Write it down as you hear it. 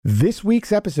This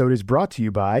week's episode is brought to you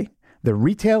by the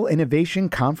Retail Innovation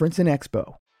Conference and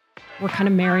Expo. We're kind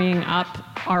of marrying up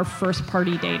our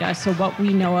first-party data, so what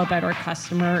we know about our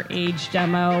customer, age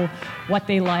demo, what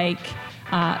they like,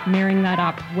 marrying that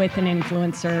up with an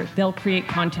influencer. They'll create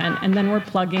content, and then we're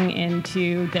plugging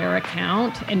into their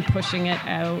account and pushing it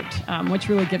out, which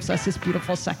really gives us this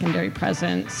beautiful secondary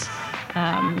presence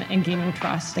and gaining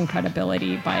trust and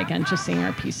credibility by, again, just seeing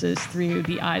our pieces through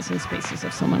the eyes and spaces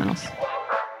of someone else.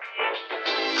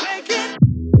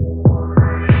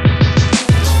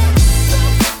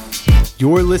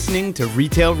 You're listening to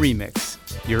Retail Remix,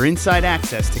 your inside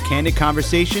access to candid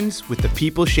conversations with the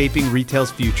people shaping retail's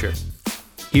future.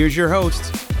 Here's your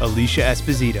host, Alicia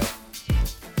Esposito.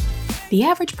 The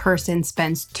average person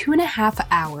spends 2.5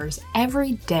 hours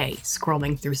every day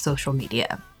scrolling through social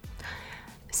media.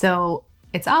 So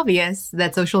it's obvious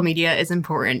that social media is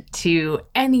important to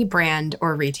any brand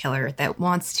or retailer that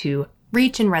wants to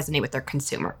reach and resonate with their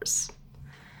consumers.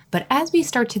 But as we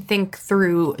start to think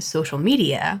through social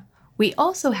media, we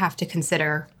also have to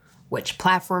consider which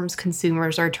platforms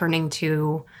consumers are turning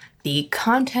to, the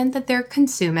content that they're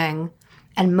consuming,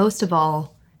 and most of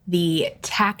all, the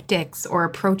tactics or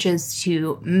approaches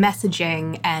to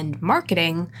messaging and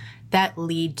marketing that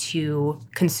lead to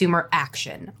consumer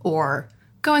action, or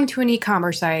going to an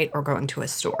e-commerce site or going to a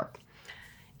store.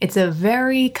 It's a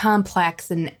very complex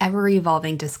and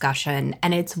ever-evolving discussion,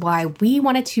 and it's why we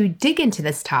wanted to dig into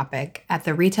this topic at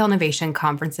the Retail Innovation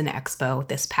Conference and Expo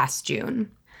this past June.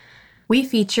 We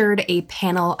featured a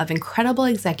panel of incredible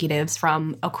executives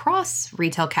from across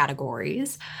retail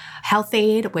categories: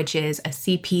 Health-Ade, which is a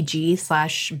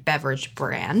CPG/beverage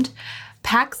brand;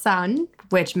 PacSun,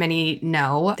 which many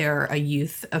know, they're a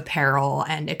youth apparel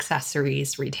and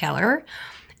accessories retailer;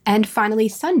 and finally,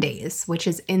 Sundays, which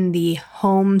is in the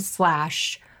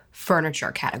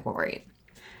home/furniture category.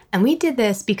 And we did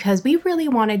this because we really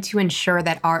wanted to ensure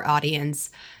that our audience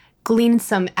gleaned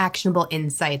some actionable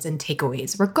insights and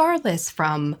takeaways, regardless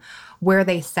from where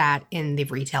they sat in the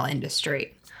retail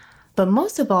industry. But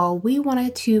most of all, we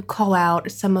wanted to call out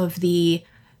some of the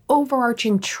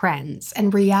overarching trends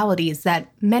and realities that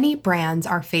many brands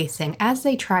are facing as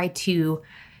they try to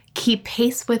keep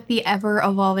pace with the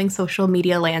ever-evolving social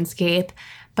media landscape,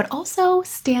 but also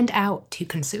stand out to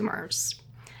consumers.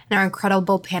 And our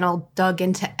incredible panel dug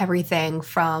into everything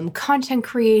from content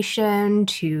creation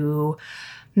to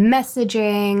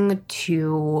messaging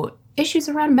to issues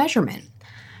around measurement.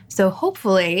 So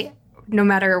hopefully, no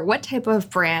matter what type of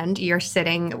brand you're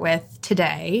sitting with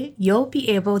today, you'll be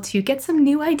able to get some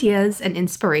new ideas and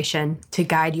inspiration to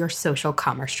guide your social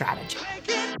commerce strategy.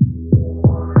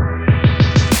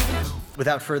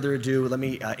 Without further ado, let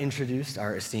me introduce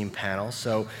our esteemed panel.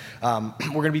 So we're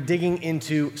going to be digging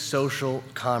into social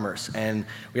commerce, and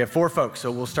we have 4 folks. So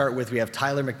we'll start with, we have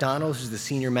Tyler McDonald, who's the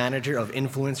Senior Manager of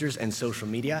Influencers and Social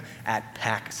Media at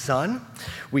PacSun.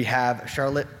 We have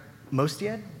Charlotte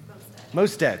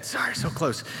Mosted, sorry, so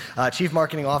close. Chief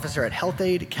Marketing Officer at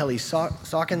Health-Ade, Kelly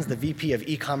Sawkins, the VP of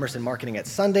E-commerce and Marketing at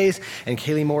Sundays, and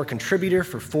Kaylee Moore, contributor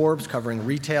for Forbes, covering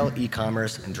retail,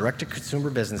 e-commerce, and direct-to-consumer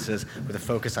businesses with a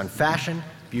focus on fashion,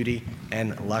 beauty,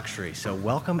 and luxury. So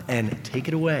welcome and take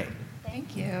it away.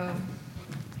 Thank you.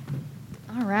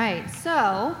 All right,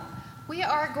 so we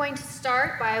are going to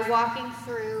start by walking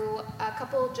through a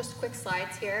couple just quick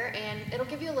slides here, and it'll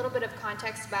give you a little bit of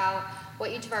context about what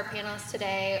each of our panelists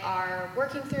today are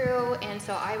working through, and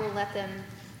so I will let them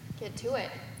get to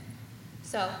it.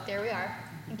 So there we are,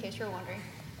 in case you're wondering.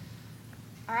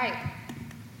 All right.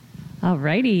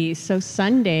 Alrighty, so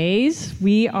Sundays,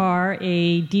 we are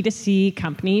a D2C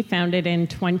company founded in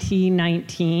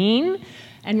 2019.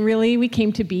 And really, we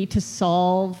came to be to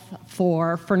solve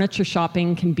for furniture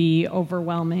shopping can be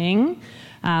overwhelming.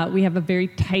 We have a very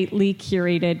tightly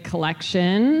curated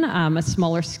collection, a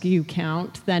smaller SKU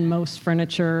count than most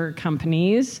furniture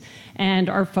companies. And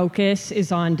our focus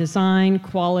is on design,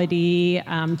 quality,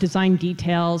 design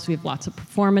details. We have lots of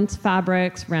performance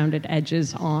fabrics, rounded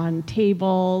edges on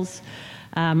tables.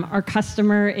 Our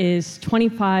customer is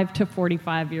 25 to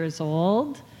 45 years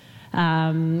old.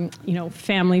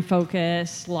 Family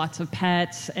focused, lots of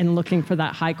pets, and looking for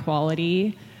that high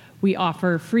quality. We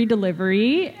offer free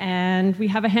delivery, and we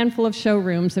have a handful of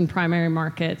showrooms in primary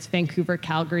markets, Vancouver,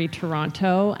 Calgary,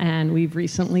 Toronto, and we've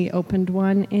recently opened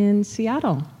one in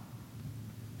Seattle.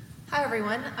 Hi,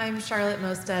 everyone. I'm Charlotte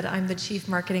Mosted. I'm the Chief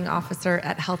Marketing Officer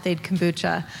at Health-Ade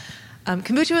Kombucha.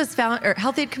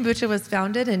 Health-Ade Kombucha was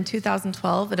founded in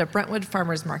 2012 at a Brentwood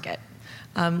farmers market.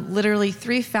 Literally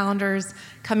 3 founders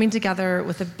coming together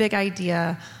with a big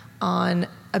idea on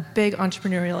a big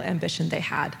entrepreneurial ambition they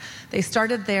had. They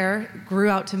started there, grew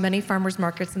out to many farmers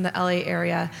markets in the LA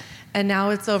area, and now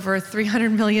it's over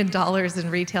 $300 million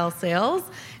in retail sales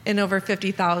in over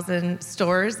 50,000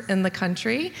 stores in the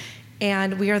country.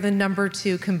 And we are the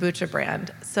 #2 kombucha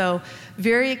brand. So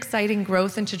very exciting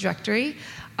growth and trajectory.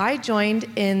 I joined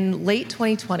in late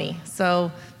 2020,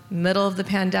 so middle of the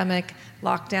pandemic,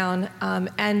 lockdown,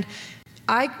 and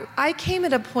I came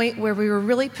at a point where we were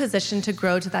really positioned to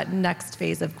grow to that next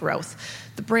phase of growth.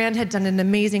 The brand had done an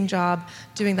amazing job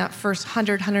doing that first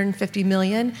 150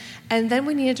 million, and then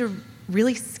we needed to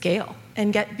really scale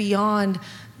and get beyond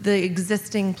the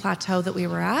existing plateau that we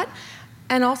were at,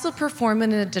 and also perform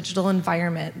in a digital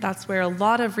environment. That's where a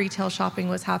lot of retail shopping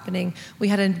was happening. We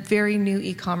had a very new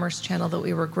e-commerce channel that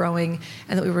we were growing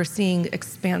and that we were seeing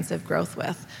expansive growth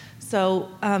with. So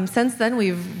since then,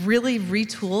 we've really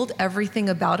retooled everything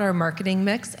about our marketing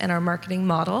mix and our marketing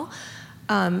model,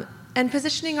 and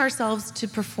positioning ourselves to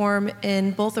perform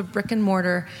in both a brick and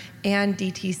mortar and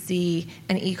DTC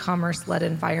and e-commerce led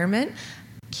environment,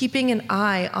 keeping an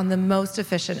eye on the most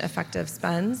efficient, effective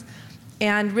spends,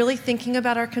 and really thinking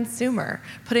about our consumer,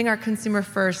 putting our consumer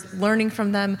first, learning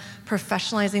from them,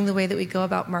 professionalizing the way that we go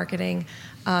about marketing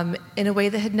in a way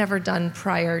that had never done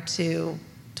prior to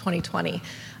 2020.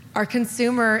 Our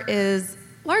consumer is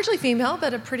largely female,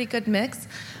 but a pretty good mix,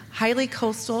 highly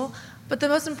coastal. But the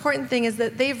most important thing is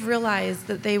that they've realized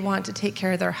that they want to take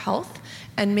care of their health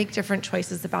and make different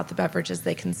choices about the beverages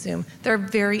they consume. They're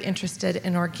very interested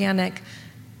in organic,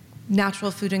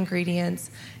 natural food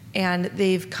ingredients, and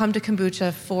they've come to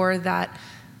kombucha for that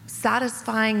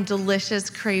satisfying, delicious,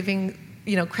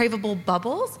 craveable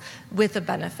bubbles with a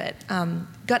benefit.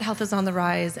 Gut health is on the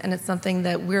rise, and it's something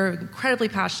that we're incredibly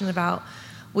passionate about.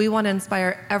 We want to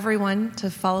inspire everyone to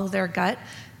follow their gut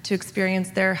to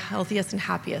experience their healthiest and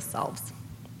happiest selves.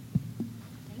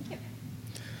 Thank you.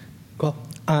 Cool.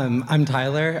 I'm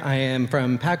Tyler. I am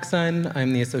from PacSun.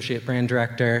 I'm the Associate Brand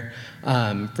Director.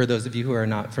 For those of you who are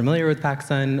not familiar with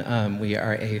PacSun, we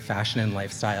are a fashion and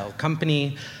lifestyle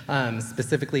company,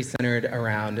 specifically centered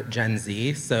around Gen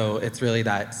Z. So it's really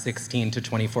that 16 to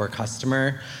 24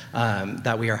 customer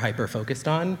that we are hyper-focused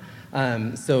on.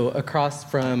 So across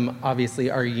from obviously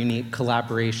our unique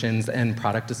collaborations and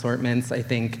product assortments, I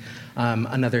think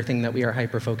another thing that we are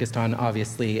hyper-focused on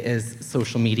obviously is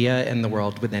social media and the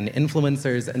world within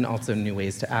influencers and also new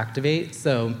ways to activate.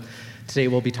 So today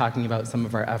we'll be talking about some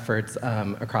of our efforts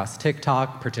across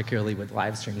TikTok, particularly with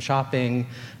live stream shopping,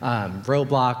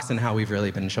 Roblox, and how we've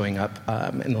really been showing up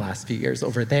in the last few years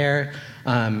over there.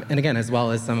 And again, as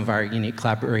well as some of our unique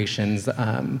collaborations,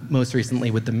 most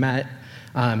recently with the Met,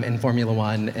 and Formula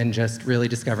One, and just really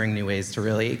discovering new ways to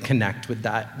really connect with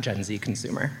that Gen Z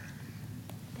consumer.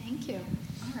 Thank you.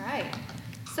 All right.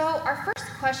 So our first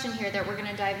question here that we're going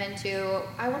to dive into,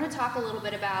 I want to talk a little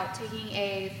bit about taking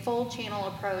a full channel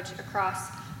approach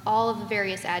across all of the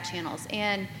various ad channels.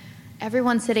 And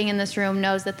everyone sitting in this room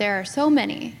knows that there are so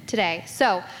many today.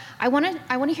 So I want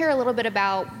to hear a little bit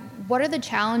about what are the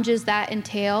challenges that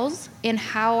entails and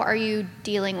how are you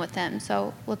dealing with them?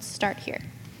 So let's start here.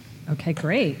 Okay,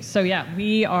 great. So yeah,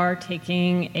 we are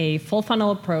taking a full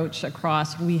funnel approach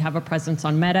across. We have a presence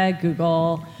on Meta,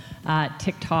 Google,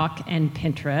 TikTok, and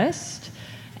Pinterest.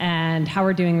 And how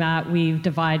we're doing that, we've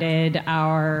divided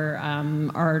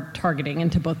our targeting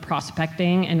into both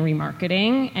prospecting and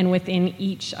remarketing. And within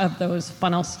each of those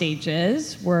funnel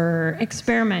stages, we're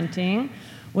experimenting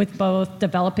with both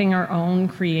developing our own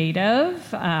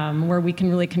creative, where we can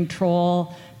really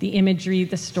control the imagery,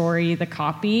 the story, the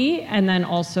copy, and then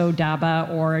also DABA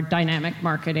or dynamic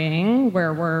marketing,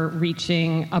 where we're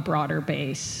reaching a broader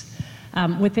base.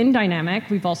 Within dynamic,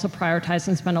 we've also prioritized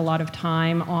and spent a lot of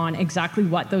time on exactly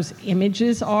what those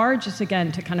images are, just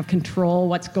again to kind of control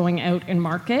what's going out in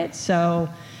market. So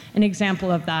an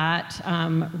example of that,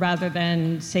 rather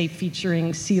than say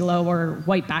featuring CeeLo or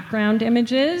white background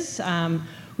images,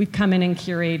 we've come in and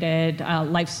curated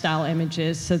lifestyle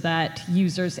images so that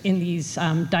users in these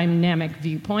dynamic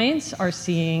viewpoints are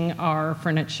seeing our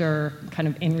furniture kind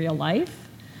of in real life.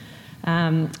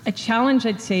 A challenge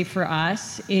I'd say for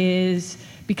us is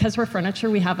because we're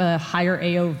furniture, we have a higher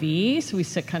AOV, so we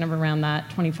sit kind of around that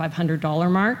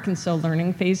 $2,500 mark, and so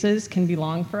learning phases can be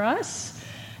long for us.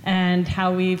 And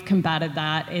how we've combated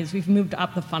that is we've moved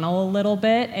up the funnel a little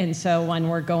bit, and so when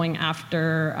we're going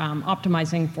after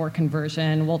optimizing for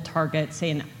conversion, we'll target,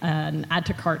 say, an add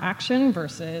to cart action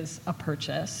versus a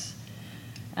purchase.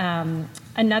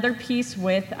 Another piece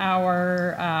with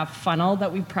our funnel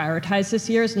that we prioritize this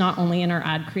year is not only in our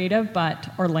ad creative, but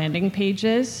our landing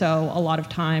pages. So a lot of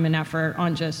time and effort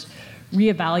on just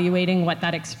reevaluating what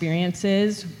that experience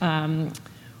is.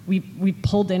 we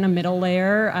pulled in a middle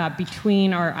layer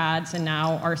between our ads and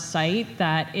now our site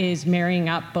that is marrying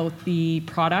up both the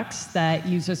products that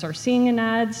users are seeing in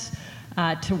ads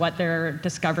to what they're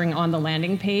discovering on the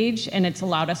landing page, and it's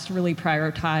allowed us to really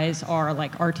prioritize our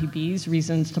RTBs,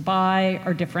 reasons to buy,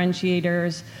 our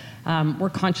differentiators. We're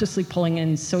consciously pulling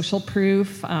in social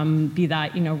proof, be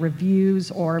that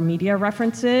reviews or media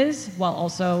references, while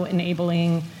also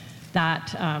enabling that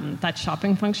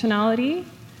shopping functionality.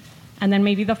 And then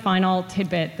maybe the final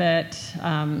tidbit that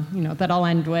that I'll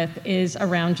end with is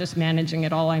around just managing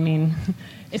it all. I mean,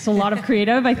 it's a lot of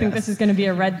creative. I think this is going to be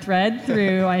a red thread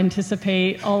through, I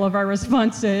anticipate, all of our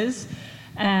responses.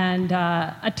 And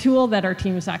a tool that our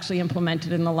team has actually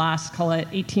implemented in the last, call it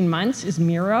 18 months, is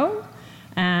Miro.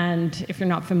 And if you're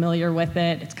not familiar with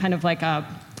it, it's kind of like a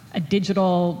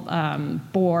digital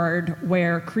board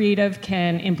where creative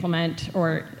can implement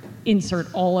or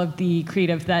insert all of the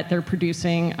creative that they're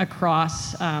producing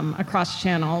across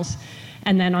channels.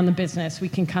 And then on the business, we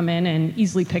can come in and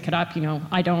easily pick it up.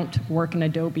 I don't work in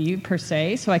Adobe per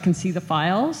se, so I can see the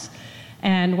files.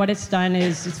 And what it's done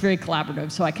is it's very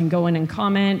collaborative. So I can go in and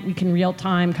comment. We can real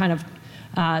time kind of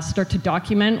start to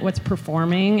document what's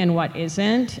performing and what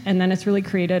isn't. And then it's really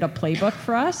created a playbook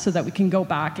for us so that we can go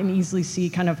back and easily see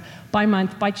kind of by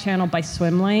month, by channel, by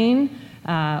swim lane,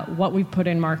 what we've put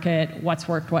in market, what's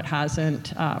worked, what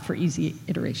hasn't, for easy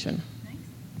iteration.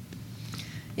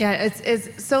 Yeah,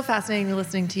 it's so fascinating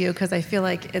listening to you because I feel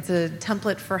like it's a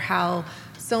template for how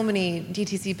so many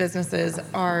DTC businesses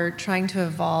are trying to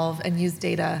evolve and use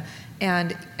data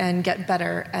and get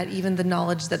better at even the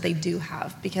knowledge that they do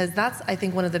have, because that's, I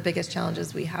think, one of the biggest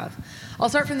challenges we have. I'll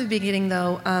start from the beginning,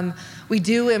 though. We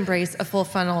do embrace a full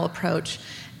funnel approach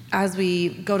as we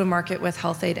go to market with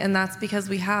Health-Ade, and that's because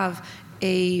we have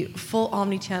a full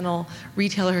omni-channel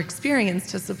retailer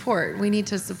experience to support. We need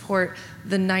to support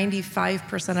the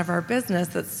 95% of our business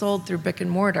that's sold through brick and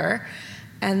mortar,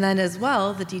 and then as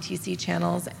well the DTC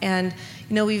channels. And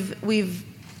we've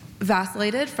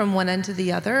vacillated from one end to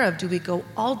the other of, do we go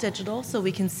all digital so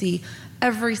we can see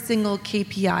every single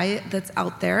KPI that's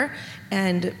out there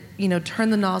and turn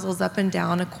the nozzles up and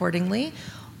down accordingly?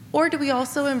 Or do we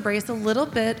also embrace a little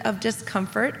bit of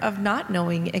discomfort of not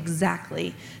knowing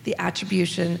exactly the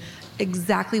attribution,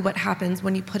 exactly what happens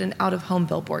when you put an out-of-home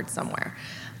billboard somewhere,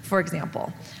 for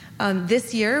example?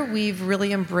 This year, we've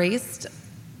really embraced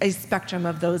a spectrum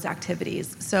of those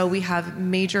activities. So we have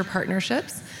major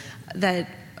partnerships that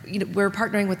we're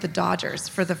partnering with the Dodgers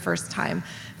for the first time.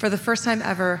 For the first time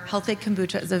ever, Health-Ade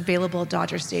Kombucha is available at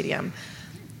Dodger Stadium.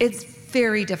 It's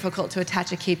very difficult to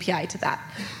attach a KPI to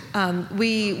that.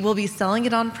 We will be selling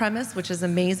it on premise, which is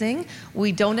amazing.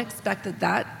 We don't expect that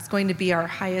that's going to be our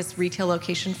highest retail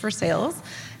location for sales.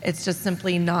 It's just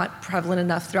simply not prevalent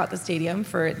enough throughout the stadium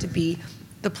for it to be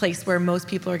the place where most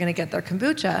people are going to get their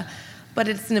kombucha. But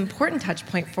it's an important touch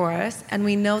point for us, and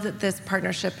we know that this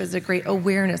partnership is a great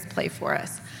awareness play for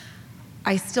us.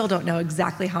 I still don't know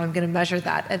exactly how I'm going to measure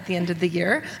that at the end of the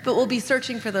year, but we'll be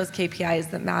searching for those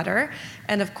KPIs that matter,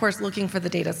 and of course looking for the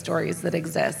data stories that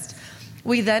exist.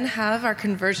 We then have our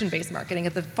conversion-based marketing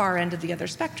at the far end of the other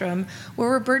spectrum, where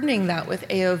we're burdening that with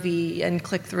AOV and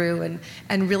click-through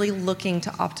and really looking to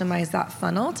optimize that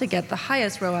funnel to get the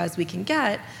highest ROAS we can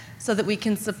get so that we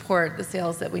can support the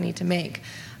sales that we need to make.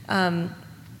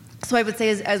 So I would say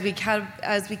as we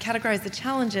categorize the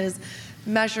challenges,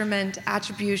 measurement,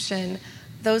 attribution,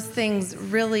 those things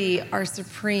really are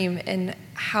supreme in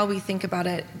how we think about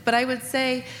it. But I would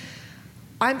say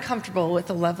I'm comfortable with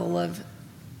the level of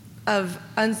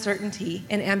uncertainty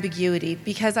and ambiguity,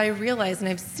 because I realize, and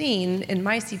I've seen in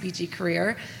my CPG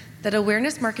career, that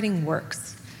awareness marketing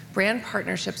works. Brand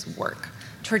partnerships work.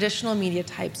 Traditional media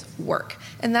types work.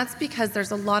 And that's because there's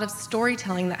a lot of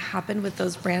storytelling that happened with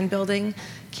those brand building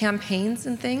campaigns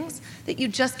and things that you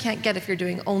just can't get if you're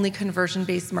doing only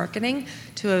conversion-based marketing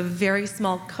to a very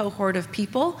small cohort of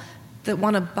people that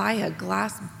want to buy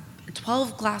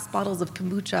 12 glass bottles of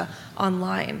kombucha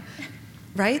online,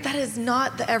 right? That is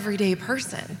not the everyday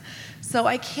person. So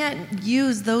I can't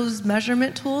use those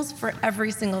measurement tools for every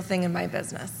single thing in my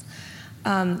business.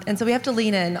 And so we have to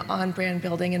lean in on brand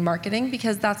building and marketing,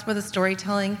 because that's where the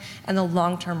storytelling and the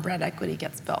long-term brand equity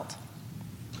gets built.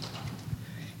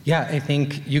 Yeah, I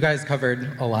think you guys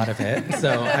covered a lot of it,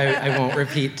 so I won't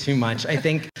repeat too much. I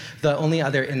think the only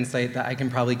other insight that I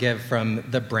can probably give from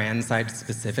the brand side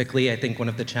specifically, I think one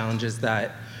of the challenges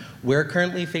that we're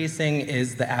currently facing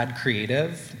is the ad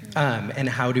creative and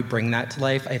how to bring that to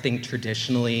life. I think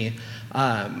traditionally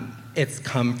it's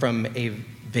come from a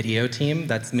video team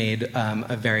that's made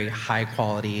a very high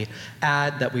quality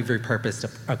ad that we've repurposed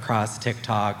across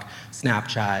TikTok,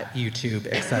 Snapchat, YouTube,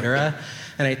 et cetera.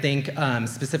 And I think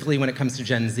specifically when it comes to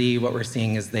Gen Z, what we're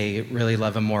seeing is they really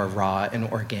love a more raw and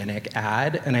organic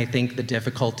ad. And I think the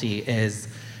difficulty is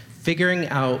figuring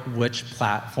out which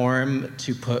platform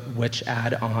to put which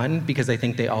ad on, because I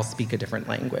think they all speak a different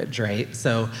language, right?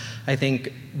 So I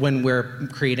think when we're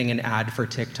creating an ad for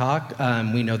TikTok,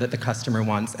 we know that the customer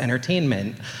wants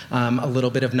entertainment, a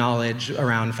little bit of knowledge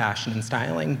around fashion and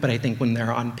styling. But I think when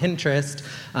they're on Pinterest,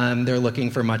 they're looking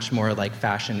for much more like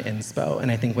fashion inspo. And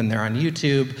I think when they're on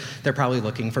YouTube, they're probably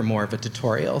looking for more of a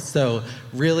tutorial. So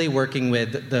really working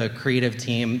with the creative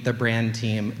team, the brand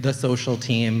team, the social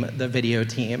team, the video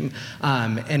team,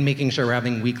 and making sure we're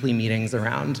having weekly meetings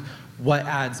around what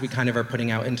ads we kind of are putting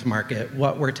out into market,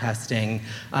 what we're testing,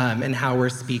 and how we're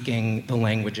speaking the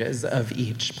languages of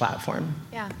each platform.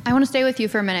 Yeah, I want to stay with you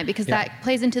for a minute because that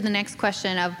plays into the next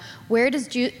question of where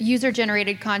does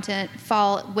user-generated content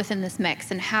fall within this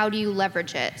mix and how do you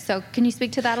leverage it? So can you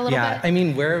speak to that a little bit? Yeah, I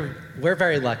mean, we're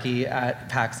very lucky at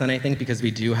PacSun, I think, because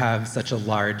we do have such a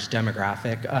large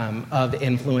demographic of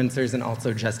influencers and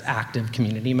also just active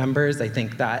community members. I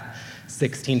think that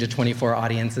 16 to 24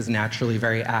 audience is naturally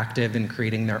very active in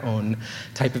creating their own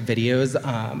type of videos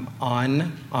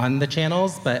on the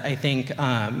channels. But I think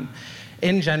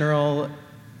in general,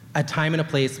 a time and a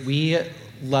place, we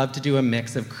love to do a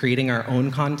mix of creating our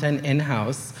own content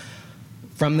in-house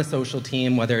from the social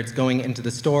team, whether it's going into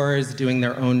the stores, doing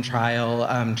their own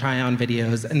try-on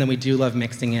videos, and then we do love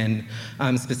mixing in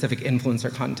specific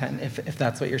influencer content, if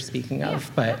that's what you're speaking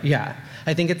of. But yeah,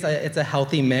 I think it's a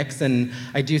healthy mix, and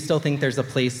I do still think there's a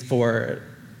place for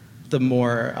the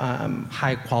more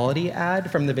high-quality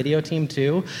ad from the video team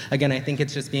too. Again, I think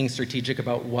it's just being strategic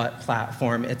about what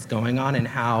platform it's going on and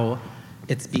how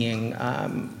it's being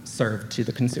served to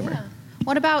the consumer. Yeah.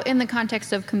 What about in the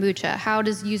context of kombucha? How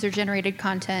does user-generated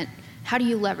content, how do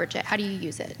you leverage it? How do you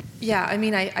use it? Yeah, I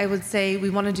mean, I would say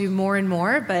we want to do more and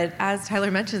more, but as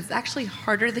Tyler mentioned, it's actually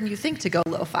harder than you think to go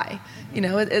lo-fi. You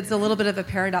know, it's a little bit of a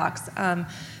paradox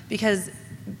because,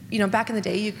 you know, back in the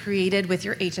day, you created with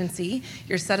your agency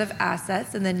your set of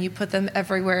assets, and then you put them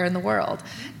everywhere in the world.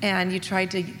 And you tried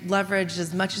to leverage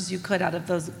as much as you could out of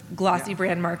those glossy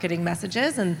brand marketing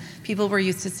messages, and people were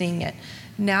used to seeing it.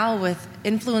 Now with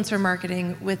influencer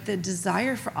marketing, with the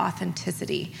desire for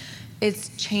authenticity,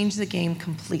 it's changed the game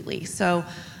completely. So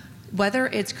whether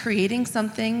it's creating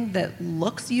something that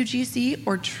looks UGC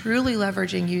or truly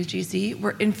leveraging UGC,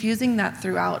 we're infusing that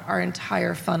throughout our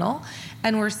entire funnel.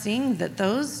 And we're seeing that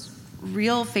those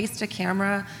real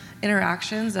face-to-camera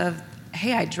interactions of,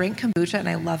 hey, I drink kombucha and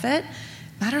I love it,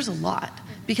 matters a lot.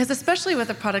 Because especially with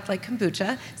a product like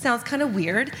kombucha, sounds kind of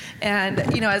weird.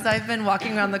 And you know, as I've been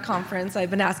walking around the conference,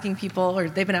 I've been asking people, or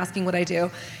they've been asking what I do,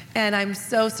 and I'm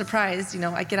so surprised. You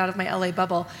know, I get out of my LA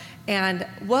bubble, and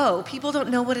whoa, people don't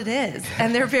know what it is,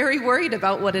 and they're very worried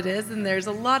about what it is, and there's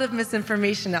a lot of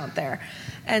misinformation out there.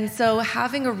 And so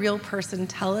having a real person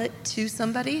tell it to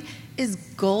somebody is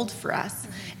gold for us.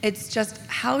 It's just,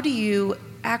 how do you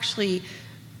actually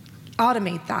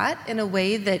automate that in a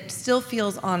way that still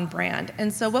feels on brand?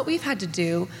 And so what we've had to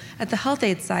do at the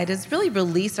Health-Ade side is really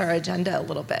release our agenda a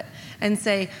little bit and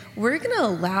say, we're going to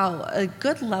allow a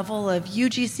good level of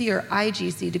UGC or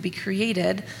IGC to be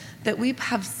created that we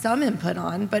have some input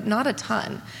on, but not a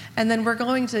ton. And then we're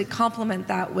going to complement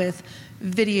that with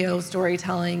video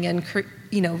storytelling and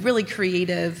really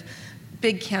creative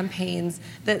big campaigns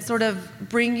that sort of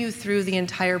bring you through the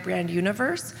entire brand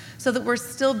universe so that we're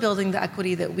still building the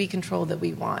equity that we control that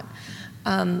we want.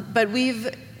 But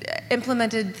we've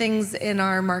implemented things in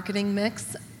our marketing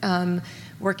mix,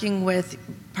 working with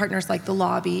partners like the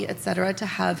Lobby, et cetera, to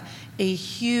have a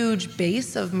huge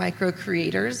base of micro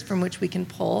creators from which we can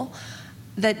pull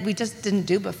that we just didn't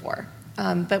do before.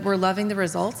 But we're loving the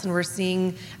results, and we're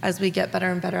seeing as we get better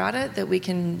and better at it that we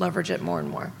can leverage it more and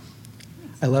more.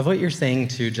 I love what you're saying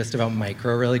too, just about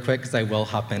micro really quick, because I will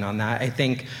hop in on that. I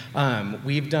think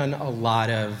we've done a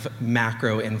lot of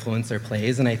macro influencer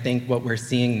plays, and I think what we're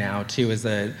seeing now too is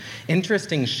an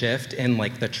interesting shift in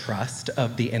like the trust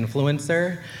of the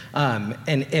influencer,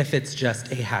 and if it's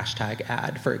just a hashtag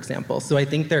ad, for example. So I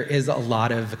think there is a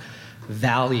lot of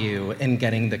value in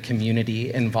getting the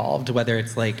community involved, whether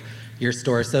it's like your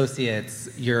store associates,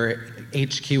 your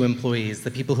HQ employees, the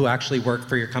people who actually work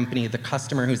for your company, the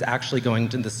customer who's actually going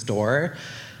to the store.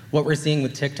 What we're seeing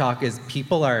with TikTok is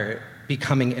people are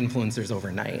becoming influencers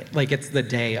overnight. Like, it's the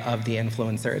day of the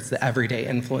influencer. It's the everyday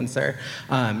influencer.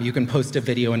 You can post a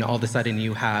video and all of a sudden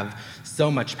you have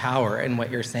so much power in what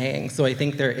you're saying. So I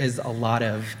think there is a lot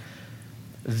of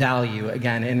value,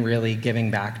 again, in really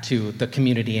giving back to the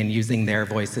community and using their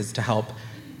voices to help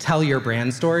tell your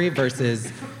brand story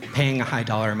versus paying a high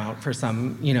dollar amount for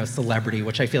some, celebrity,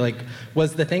 which I feel like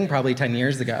was the thing probably 10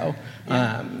 years ago,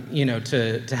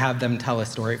 to have them tell a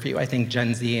story for you. I think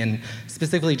Gen Z and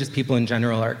specifically just people in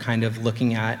general are kind of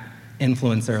looking at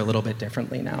influencer a little bit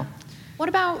differently now. What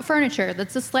about furniture?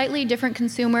 That's a slightly different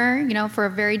consumer, for a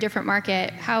very different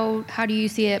market. How do you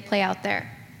see it play out there?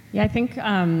 Yeah, I think,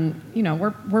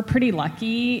 we're pretty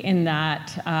lucky in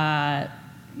that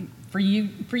for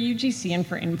UGC and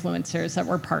for influencers that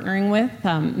we're partnering with,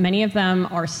 many of them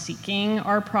are seeking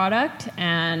our product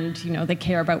and, they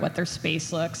care about what their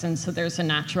space looks. And so there's a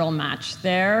natural match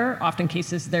there. Often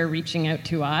cases they're reaching out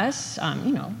to us.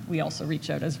 We also reach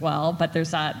out as well, but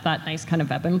there's that nice kind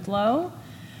of ebb and flow.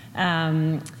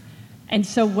 And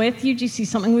so with UGC,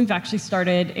 something we've actually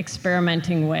started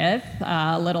experimenting with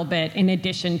a little bit, in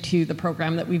addition to the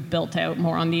program that we've built out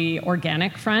more on the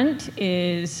organic front,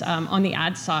 is on the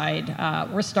ad side,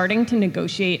 we're starting to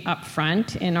negotiate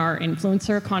upfront in our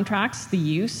influencer contracts the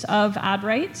use of ad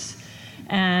rights.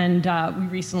 And we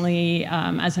recently,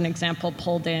 as an example,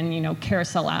 pulled in,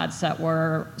 carousel ads that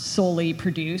were solely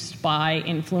produced by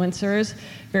influencers,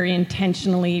 very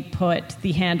intentionally put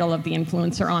the handle of the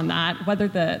influencer on that. Whether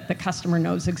the customer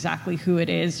knows exactly who it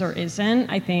is or isn't,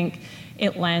 I think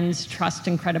it lends trust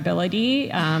and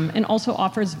credibility, and also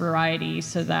offers variety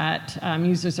so that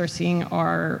users are seeing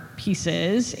our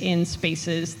pieces in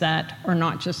spaces that are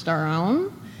not just our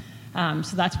own.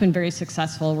 So that's been very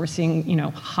successful. We're seeing,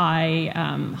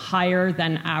 higher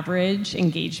than average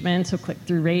engagement, so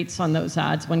click-through rates on those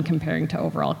ads when comparing to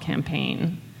overall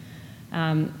campaign.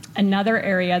 Another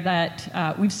area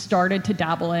that we've started to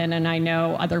dabble in, and I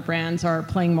know other brands are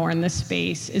playing more in this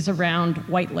space, is around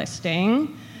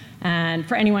whitelisting. And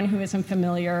for anyone who isn't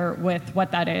familiar with what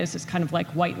that is, it's kind of like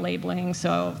white labeling.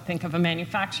 So think of a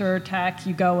manufacturer tech,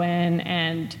 you go in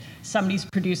and somebody's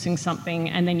producing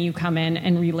something and then you come in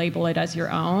and relabel it as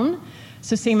your own.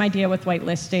 So same idea with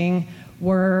whitelisting.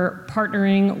 We're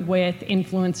partnering with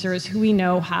influencers who we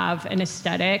know have an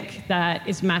aesthetic that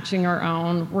is matching our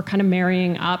own. We're kind of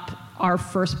marrying up our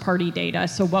first party data.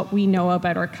 So what we know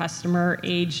about our customer,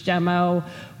 age, demo,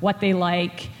 what they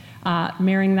like,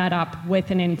 marrying that up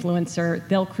with an influencer.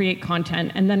 They'll create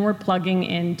content, and then we're plugging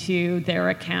into their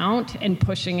account and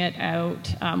pushing it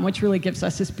out, which really gives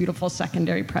us this beautiful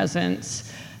secondary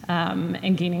presence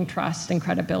and gaining trust and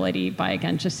credibility by,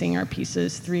 again, just seeing our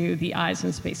pieces through the eyes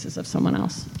and spaces of someone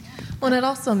else. Well, and it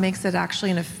also makes it actually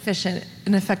an efficient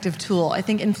and effective tool. I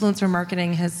think influencer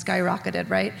marketing has skyrocketed,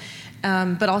 right?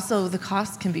 But also the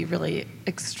cost can be really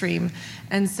extreme.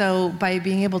 And so by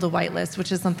being able to whitelist,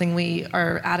 which is something we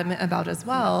are adamant about as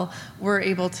well, we're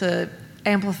able to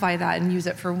amplify that and use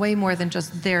it for way more than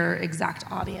just their exact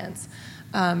audience.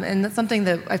 And that's something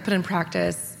that I've put in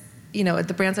practice, at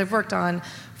the brands I've worked on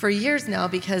for years now,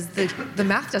 because the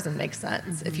math doesn't make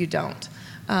sense if you don't.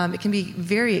 It can be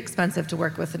very expensive to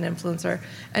work with an influencer.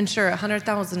 And sure,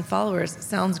 100,000 followers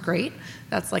sounds great.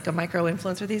 That's like a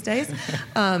micro-influencer these days.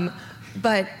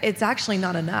 But it's actually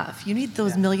not enough. You need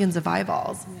those millions of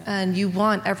eyeballs. And you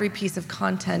want every piece of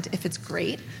content, if it's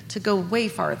great, to go way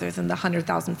farther than the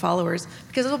 100,000 followers.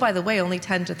 Because, oh, by the way, only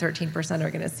 10 to 13%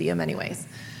 are going to see them anyways.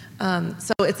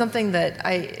 So it's something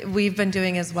that we've been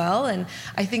doing as well. And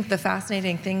I think the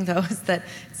fascinating thing, though, is that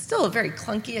it's still a very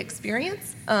clunky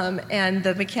experience. And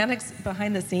the mechanics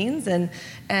behind the scenes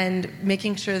and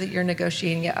making sure that you're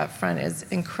negotiating it up front is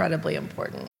incredibly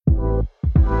important.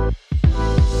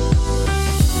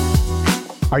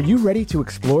 Are you ready to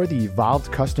explore the evolved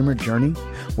customer journey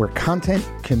where content,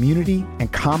 community,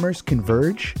 and commerce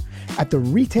converge? At the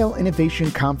Retail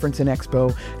Innovation Conference and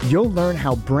Expo, you'll learn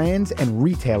how brands and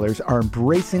retailers are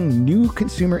embracing new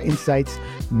consumer insights,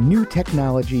 new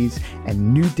technologies,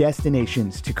 and new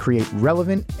destinations to create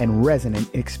relevant and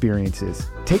resonant experiences.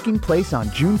 Taking place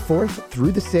on June 4th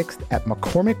through the 6th at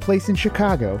McCormick Place in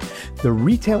Chicago, the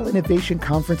Retail Innovation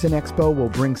Conference and Expo will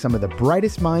bring some of the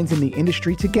brightest minds in the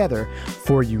industry together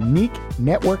for unique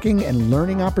networking and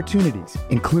learning opportunities,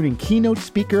 including keynote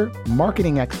speaker,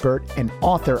 marketing expert, and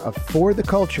author of For the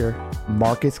Culture,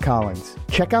 Marcus Collins.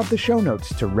 Check out the show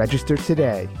notes to register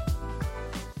today.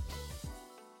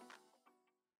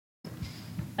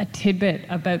 A tidbit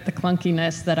about the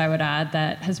clunkiness that I would add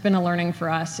that has been a learning for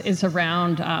us is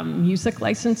around music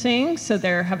licensing. So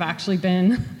there have actually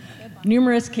been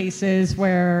numerous cases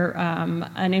where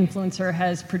an influencer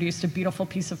has produced a beautiful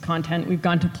piece of content. We've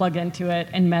gone to plug into it,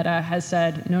 and Meta has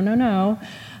said, no.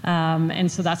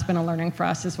 And so that's been a learning for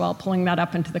us as well, pulling that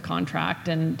up into the contract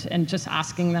and just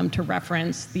asking them to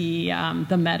reference the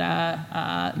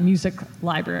Meta music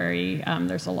library.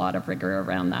 There's a lot of rigor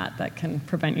around that can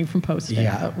prevent you from posting.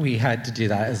 Yeah, we had to do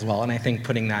that as well, and I think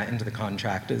putting that into the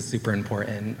contract is super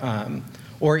important.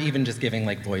 Or even just giving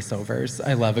like voiceovers.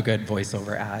 I love a good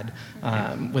voiceover ad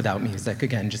without music.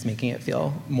 Again, just making it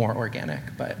feel more organic.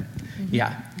 But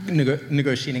yeah,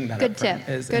 negotiating that Good up tip. front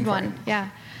is Good important. one.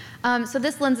 Yeah. So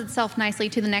this lends itself nicely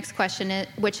to the next question,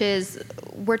 which is,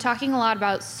 we're talking a lot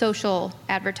about social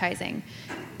advertising.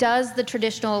 Does the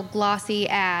traditional glossy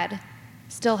ad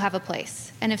still have a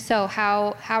place? And if so,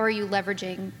 how are you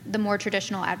leveraging the more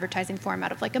traditional advertising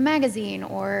format of like a magazine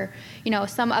or,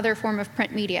 some other form of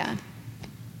print media?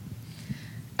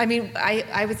 I mean,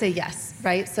 I would say yes,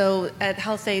 right? So at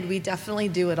HealthAid, we definitely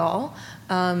do it all.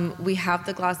 We have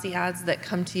the glossy ads that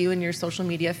come to you in your social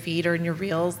media feed or in your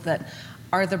reels that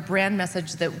are the brand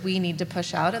message that we need to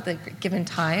push out at the given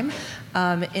time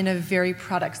in a very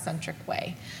product-centric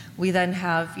way. We then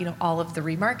have, all of the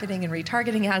remarketing and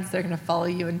retargeting ads. They're going to follow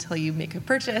you until you make a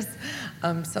purchase.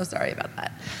 I'm so sorry about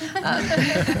that.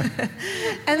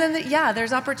 And then,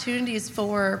 there's opportunities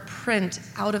for print,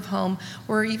 out of home.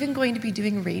 We're even going to be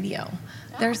doing radio.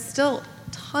 There's still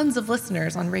tons of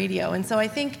listeners on radio. And so I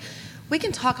think we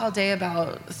can talk all day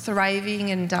about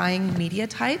thriving and dying media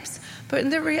types, but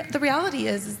the reality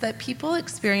is that people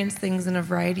experience things in a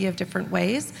variety of different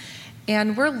ways.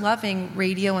 And we're loving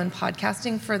radio and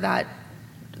podcasting for that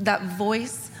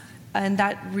voice and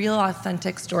that real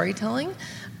authentic storytelling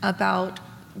about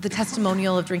the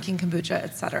testimonial of drinking kombucha,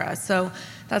 et cetera. So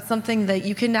that's something that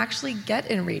you can actually get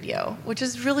in radio, which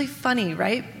is really funny,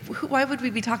 right? Why would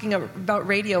we be talking about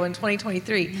radio in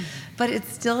 2023? But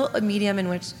it's still a medium in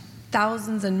which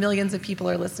thousands and millions of people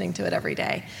are listening to it every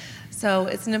day. So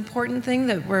it's an important thing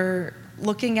that we're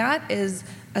looking at is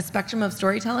a spectrum of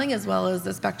storytelling as well as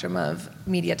the spectrum of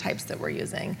media types that we're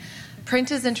using.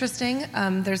 Print is interesting.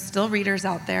 There's still readers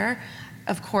out there.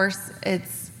 Of course,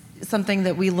 it's something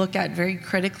that we look at very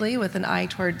critically with an eye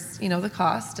towards, the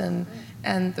cost and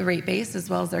the rate base as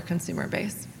well as their consumer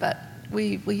base. But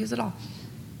we use it all.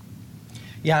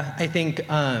 Yeah, I think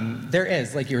there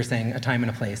is, like you were saying, a time and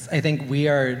a place. I think we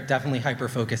are definitely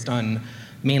hyper-focused on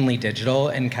mainly digital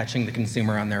and catching the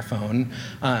consumer on their phone,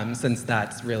 since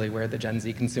that's really where the Gen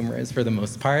Z consumer is for the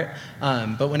most part.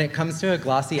 But when it comes to a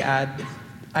glossy ad,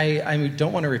 I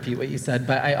don't want to repeat what you said,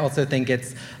 but I also think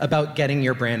it's about getting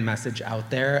your brand message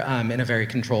out there in a very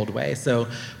controlled way. So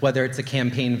whether it's a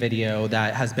campaign video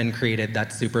that has been created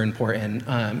that's super important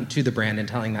to the brand and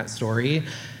telling that story,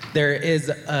 there is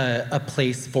a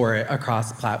place for it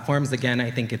across platforms. Again,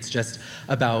 I think it's just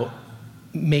about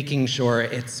making sure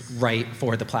it's right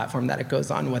for the platform that it goes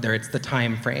on, whether it's the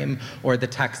time frame or the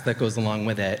text that goes along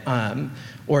with it,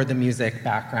 or the music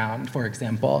background, for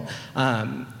example.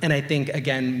 And I think,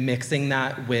 again, mixing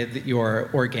that with your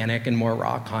organic and more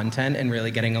raw content and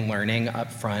really getting a learning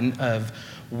up front of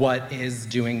what is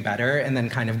doing better and then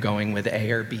kind of going with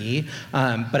A or B.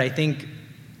 But I think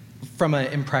from an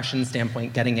impression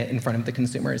standpoint, getting it in front of the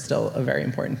consumer is still a very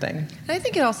important thing. And I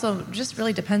think it also just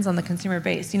really depends on the consumer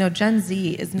base. Gen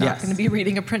Z is not going to be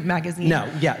reading a print magazine. No,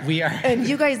 we are. And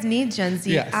you guys need Gen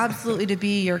Z absolutely to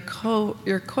be your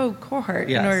cohort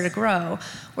in order to grow.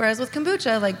 Whereas with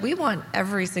kombucha, we want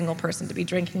every single person to be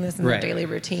drinking this in their daily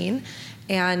routine.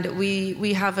 And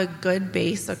we have a good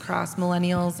base across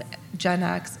millennials, Gen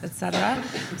X, et cetera.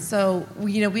 So,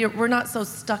 we're not so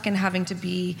stuck in having to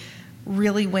be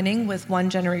really winning with one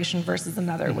generation versus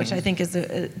another, which I think is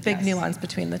a big nuance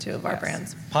between the two of our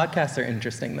brands. Podcasts are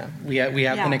interesting, though. We have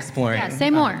been exploring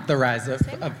the rise of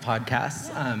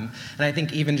podcasts. And I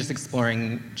think even just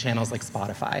exploring channels like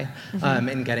Spotify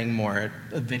and getting more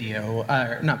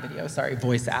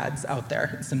voice ads out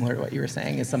there, similar to what you were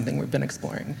saying, is something we've been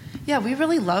exploring. Yeah, we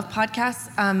really love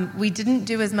podcasts. We didn't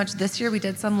do as much this year. We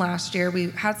did some last year. We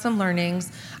had some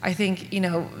learnings. I think,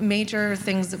 major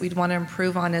things that we'd want to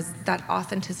improve on is that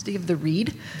authenticity of the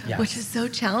read, which is so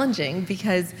challenging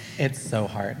because it's so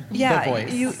hard. Yeah, the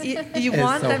voice you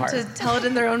want them to tell it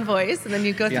in their own voice, and then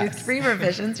you go through 3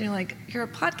 revisions, and you're like, you're a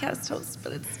podcast host,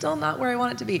 but it's still not where I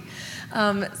want it to be.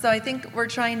 So I think we're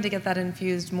trying to get that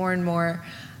infused more and more,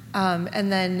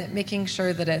 and then making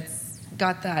sure that it's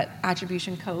got that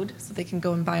attribution code so they can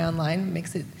go and buy online.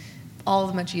 Makes it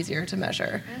all much easier to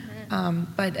measure.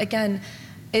 But again,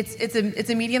 It's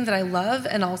a medium that I love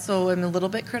and also am a little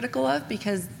bit critical of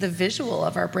because the visual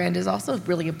of our brand is also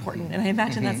really important. And I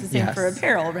imagine that's the same for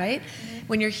apparel, right?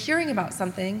 when you're hearing about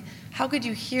something, how could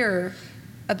you hear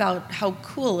about how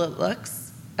cool it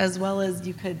looks as well as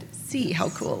you could see how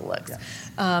cool it looks,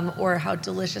 or how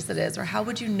delicious it is, or how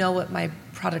would you know what my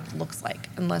product looks like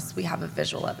unless we have a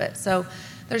visual of it? So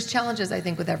there's challenges, I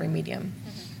think, with every medium.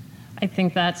 I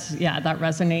think that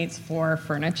resonates for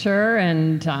furniture,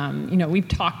 and we've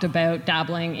talked about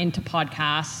dabbling into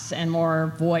podcasts and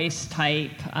more voice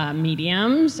type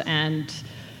mediums, and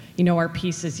our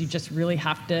pieces, you just really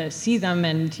have to see them,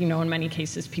 and in many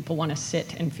cases people want to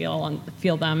sit and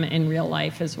feel them in real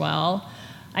life as well.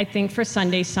 I think for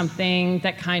Sunday, something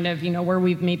that kind of, where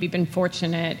we've maybe been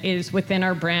fortunate is within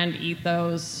our brand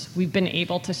ethos, we've been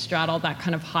able to straddle that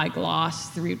kind of high gloss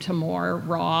through to more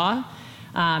raw.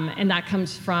 And that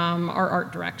comes from our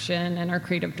art direction and our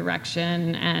creative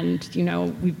direction. And,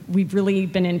 we've really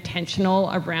been intentional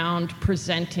around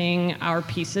presenting our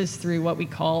pieces through what we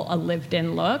call a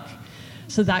lived-in look.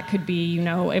 So that could be,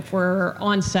 if we're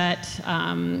on set,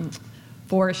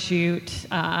 for a shoot,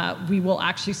 we will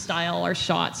actually style our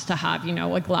shots to have,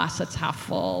 a glass that's half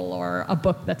full or a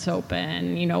book that's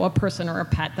open, a person or a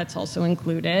pet that's also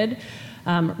included.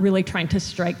 Really trying to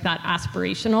strike that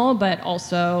aspirational but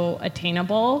also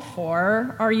attainable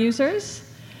for our users.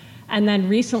 And then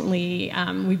recently,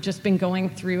 we've just been going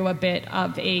through a bit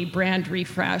of a brand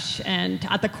refresh, and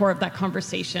at the core of that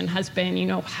conversation has been,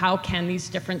 how can these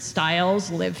different styles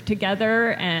live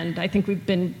together? And I think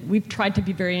we've tried to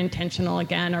be very intentional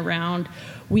again around,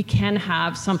 we can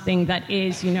have something that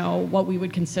is, what we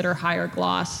would consider higher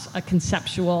gloss, a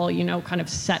conceptual, kind of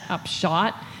set up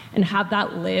shot, and have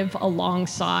that live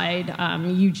alongside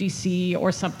UGC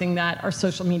or something that our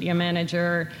social media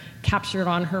manager captured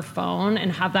on her phone,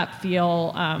 and have that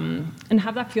feel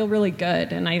really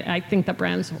good. And I think that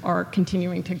brands are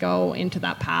continuing to go into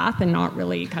that path and not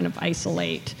really kind of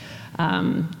isolate,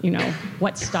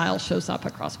 what style shows up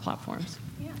across platforms.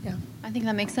 Yeah, I think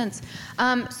that makes sense.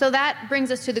 So that brings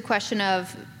us to the question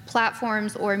of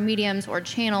platforms or mediums or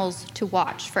channels to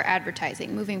watch for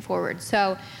advertising moving forward.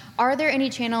 So are there any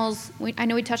channels, I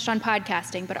know we touched on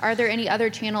podcasting, but are there any other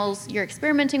channels you're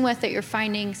experimenting with that you're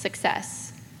finding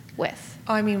success with?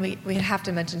 Oh, I mean, we have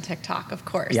to mention TikTok, of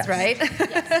course, yes. right?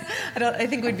 Yes. I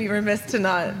think we'd be remiss to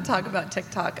not talk about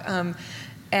TikTok.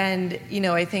 And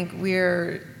I think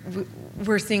we're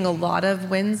seeing a lot of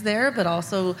wins there, but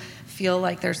also feel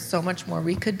like there's so much more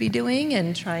we could be doing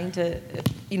and trying to,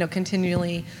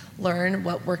 continually learn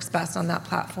what works best on that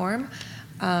platform.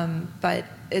 But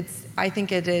I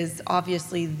think it is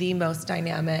obviously the most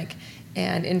dynamic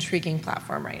and intriguing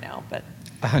platform right now. But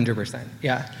 100%,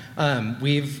 yeah.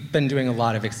 We've been doing a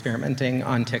lot of experimenting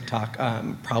on TikTok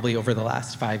probably over the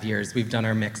last 5 years. We've done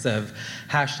our mix of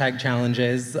hashtag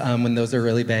challenges when those are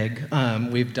really big.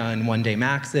 We've done one-day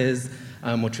maxes,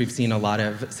 which we've seen a lot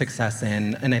of success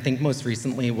in. And I think most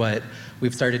recently what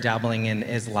we've started dabbling in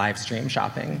is live stream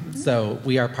shopping. Mm-hmm. So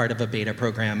we are part of a beta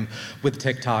program with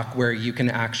TikTok where you can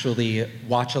actually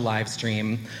watch a live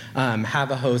stream,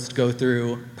 have a host go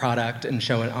through product and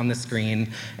show it on the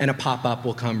screen, and a pop-up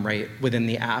will come right within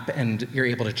the app, and you're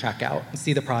able to check out,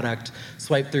 see the product,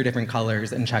 swipe through different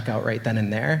colors, and check out right then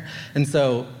and there. And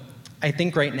so I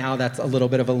think right now that's a little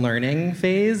bit of a learning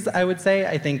phase, I would say.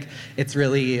 I think it's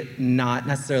really not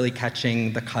necessarily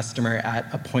catching the customer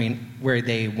at a point where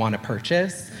they want to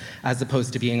purchase, as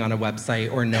opposed to being on a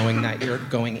website or knowing that you're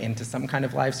going into some kind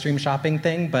of live stream shopping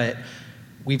thing. But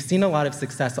we've seen a lot of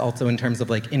success also in terms of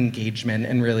like engagement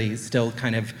and really still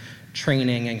kind of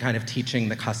training and kind of teaching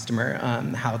the customer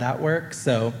how that works.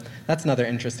 So that's another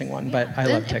interesting one, but I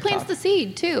love TikTok. It plants the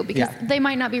seed too, because they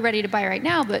might not be ready to buy right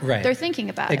now, but they're thinking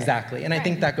about it. Exactly, and I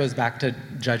think that goes back to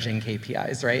judging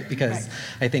KPIs, right? Because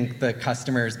I think the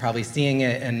customer is probably seeing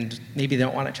it and maybe they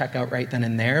don't want to check out right then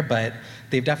and there, but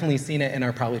they've definitely seen it and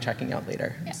are probably checking out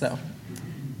later, so.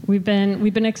 We've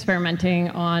been experimenting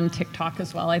on TikTok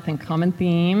as well, I think common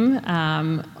theme,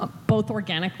 both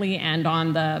organically and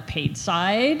on the paid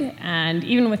side. And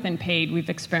even within paid, we've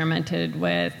experimented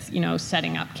with,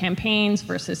 setting up campaigns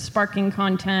versus sparking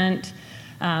content.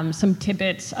 Some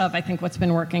tidbits of, I think, what's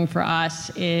been working for us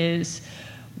is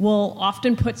we'll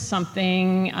often put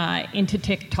something into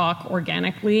TikTok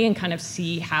organically and kind of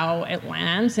see how it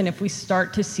lands. And if we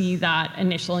start to see that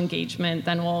initial engagement,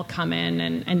 then we'll come in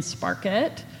and spark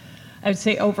it. I would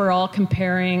say overall,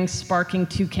 comparing sparking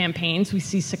two campaigns, we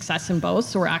see success in both,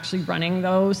 so we're actually running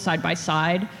those side by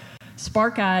side.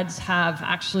 Spark ads have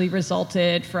actually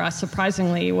resulted for us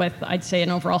surprisingly with, I'd say, an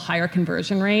overall higher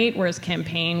conversion rate, whereas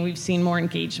campaign, we've seen more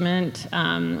engagement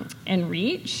and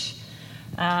reach.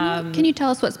 Can you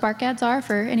tell us what Spark ads are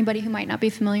for anybody who might not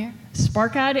be familiar?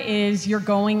 Spark ad is you're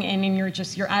going in and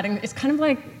you're adding, it's kind of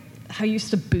like, how you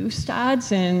used to boost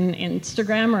ads in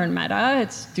Instagram or in Meta.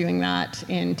 It's doing that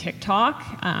in TikTok.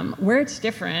 Where it's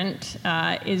different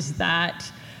is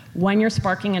that when you're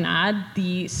sparking an ad,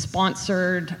 the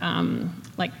sponsored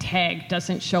tag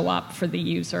doesn't show up for the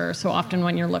user. So often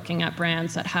when you're looking at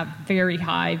brands that have very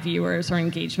high viewers or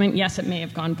engagement, yes, it may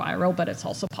have gone viral, but it's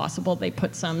also possible they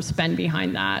put some spend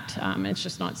behind that. It's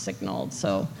just not signaled.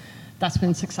 So that's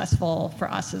been successful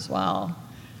for us as well.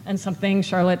 And something,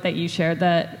 Charlotte, that you shared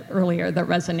that earlier that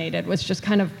resonated was just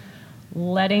kind of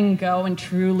letting go and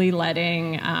truly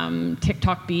letting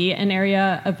TikTok be an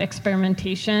area of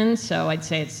experimentation. So I'd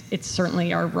say it's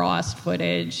certainly our rawest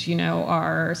footage.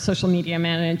 Our social media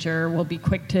manager will be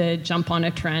quick to jump on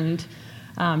a trend.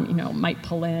 Might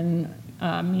pull in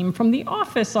a meme from The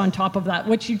Office on top of that,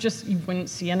 which you wouldn't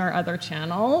see in our other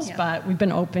channels. Yeah. But we've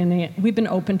been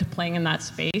open to playing in that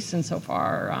space, and so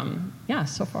far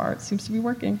it seems to be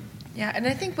working. Yeah, and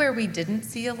I think where we didn't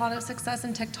see a lot of success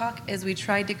in TikTok is we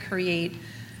tried to create,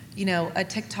 a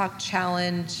TikTok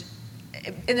challenge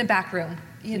in a back room.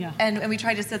 And we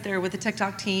tried to sit there with the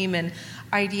TikTok team and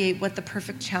ideate what the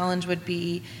perfect challenge would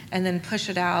be, and then push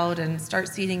it out and start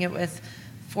seeding it with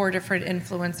 4 different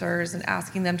influencers and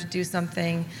asking them to do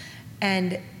something.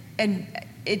 And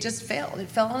it just failed. It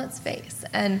fell on its face.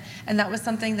 And that was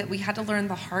something that we had to learn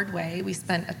the hard way. We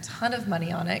spent a ton of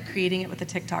money on it, creating it with the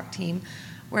TikTok team,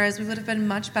 whereas we would have been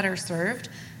much better served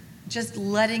just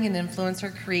letting an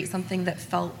influencer create something that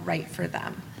felt right for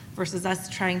them versus us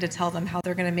trying to tell them how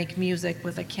they're going to make music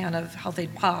with a can of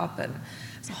Health-Ade Pop, and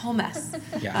it's a whole mess.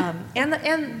 Yeah. And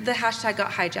the hashtag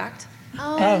got hijacked.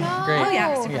 Oh, no. Great. Oh,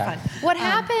 yeah, super fun. What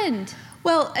happened?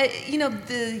 Well,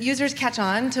 the users catch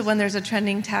on to when there's a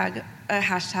trending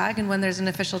hashtag, and when there's an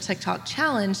official TikTok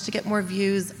challenge to get more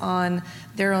views on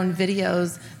their own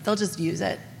videos, they'll just use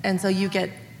it. And so you get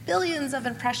billions of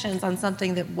impressions on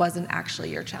something that wasn't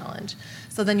actually your challenge.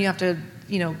 So then you have to,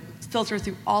 filter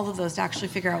through all of those to actually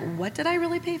figure out, what did I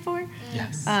really pay for?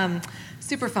 Yes.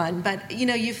 Super fun. But,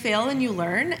 you fail and you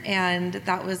learn, and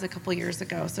that was a couple years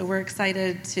ago. So we're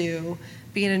excited to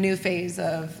be in a new phase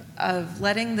of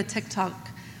letting the TikTok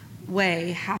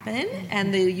way happen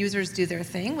and the users do their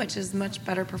thing, which is much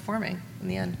better performing in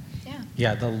the end.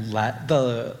 Yeah,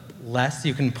 the less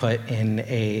you can put in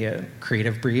a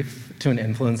creative brief to an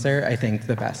influencer, I think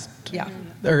the best,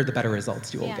 or the better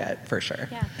results you will get, for sure.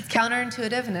 Yeah. It's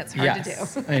counterintuitive and it's hard to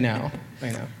do. I know.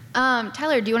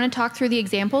 Tyler, do you want to talk through the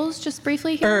examples just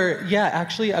briefly here?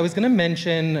 Actually, I was going to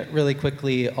mention really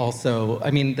quickly also,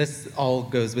 this all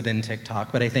goes within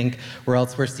TikTok, but I think where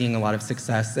else we're seeing a lot of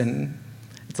success, and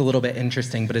it's a little bit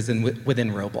interesting, but is within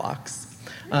Roblox.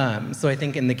 So I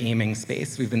think in the gaming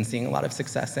space, we've been seeing a lot of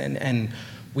success in, and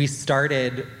we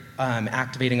started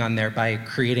activating on there by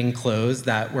creating clothes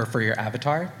that were for your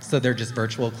avatar. So they're just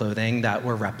virtual clothing that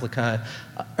were replicates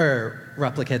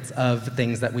of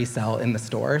things that we sell in the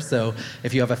store. So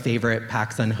if you have a favorite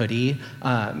PacSun hoodie,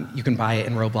 you can buy it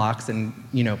in Roblox and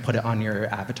put it on your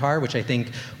avatar, which I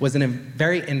think was a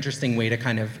very interesting way to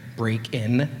kind of break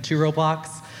in to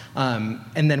Roblox.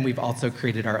 And then we've also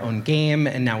created our own game,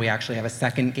 and now we actually have a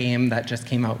second game that just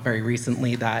came out very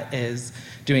recently that is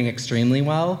doing extremely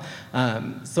well.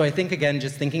 So I think, again,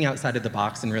 just thinking outside of the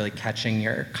box and really catching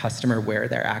your customer where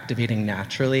they're activating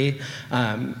naturally,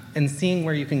 and seeing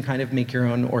where you can kind of make your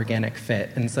own organic fit.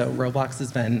 And so Roblox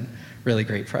has been really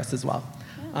great for us as well.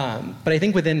 But I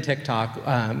think within TikTok,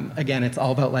 again, it's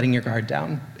all about letting your guard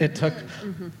down. It took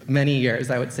many years,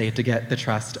 I would say, to get the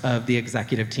trust of the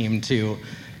executive team to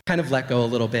kind of let go a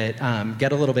little bit,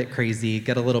 get a little bit crazy,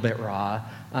 get a little bit raw,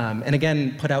 and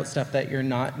again, put out stuff that you're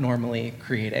not normally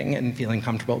creating and feeling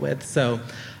comfortable with. So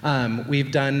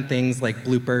we've done things like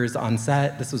bloopers on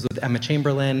set. This was with Emma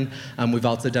Chamberlain. We've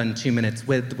also done 2 Minutes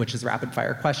With, which is rapid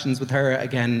fire questions with her.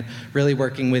 Again, really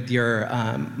working with your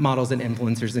models and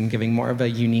influencers and giving more of a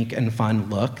unique and fun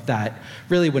look that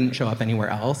really wouldn't show up anywhere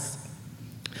else.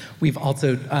 We've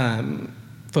also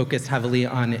focused heavily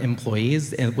on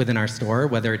employees within our store,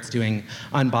 whether it's doing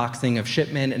unboxing of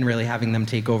shipment and really having them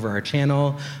take over our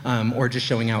channel, or just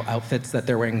showing out outfits that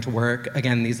they're wearing to work.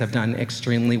 Again, these have done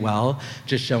extremely well,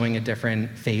 just showing a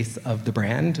different face of the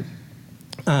brand.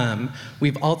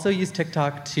 We've also used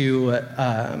TikTok to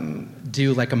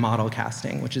do like a model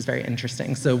casting, which is very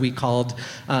interesting. So we called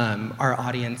our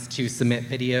audience to submit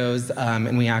videos,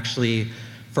 and we actually,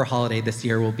 for holiday this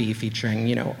year, will be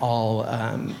featuring, all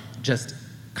just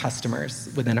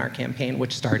customers within our campaign,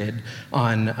 which started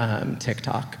on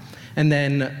TikTok. And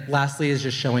then lastly is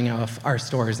just showing off our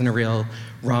stores in a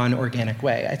raw and organic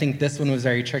way. I think this one was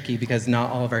very tricky because not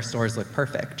all of our stores look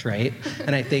perfect, right?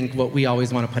 And I think what we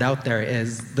always want to put out there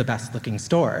is the best looking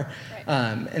store.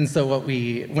 And so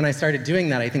when I started doing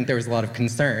that, I think there was a lot of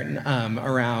concern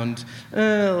around,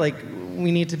 like,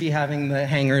 we need to be having the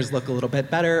hangers look a little bit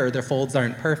better, or their folds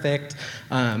aren't perfect.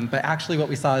 But actually what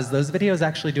we saw is those videos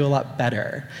actually do a lot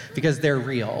better because they're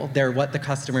real. They're what the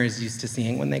customer is used to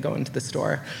seeing when they go into the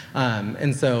store.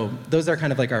 And so those are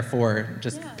kind of like our 4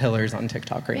 pillars on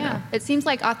TikTok right now. It seems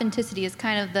like authenticity is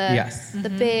kind of the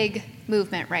big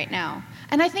movement right now.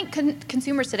 And I think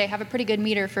consumers today have a pretty good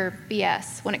meter for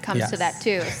BS when it comes to that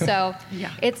too. So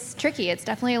it's tricky. It's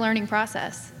definitely a learning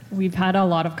process. We've had a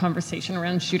lot of conversation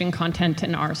around shooting content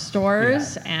in our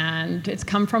stores, and it's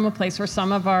come from a place where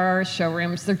some of our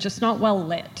showrooms, they're just not well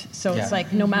lit. So it's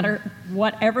like no matter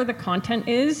whatever the content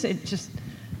is, it just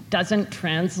doesn't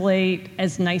translate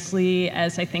as nicely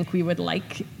as I think we would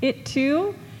like it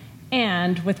to.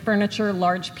 And with furniture,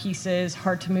 large pieces,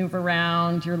 hard to move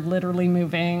around, you're literally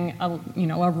moving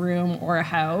a room or a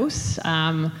house.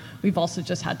 We've also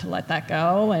just had to let that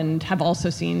go, and have also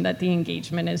seen that the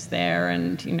engagement is there,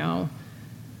 and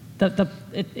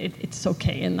it's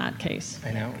okay in that case.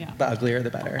 I know. The uglier,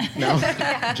 the better. No,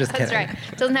 just kidding. That's right.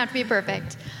 It doesn't have to be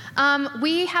perfect.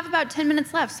 We have about 10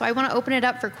 minutes left, so I want to open it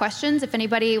up for questions. If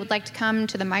anybody would like to come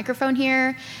to the microphone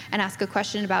here and ask a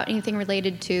question about anything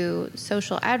related to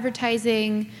social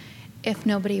advertising. If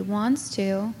nobody wants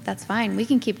to, that's fine. We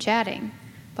can keep chatting,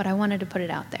 but I wanted to put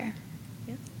it out there.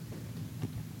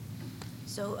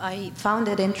 So I found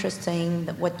it interesting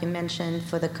that what you mentioned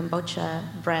for the kombucha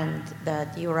brand,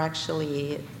 that you're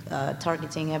actually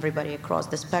targeting everybody across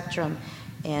the spectrum,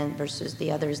 and versus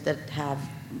the others that have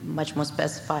much more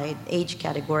specified age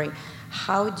category.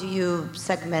 How do you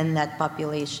segment that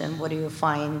population? What do you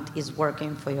find is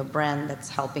working for your brand that's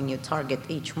helping you target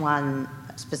each one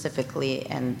specifically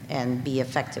and be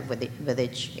effective with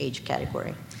each age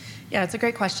category? Yeah, it's a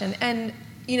great question. And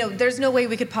there's no way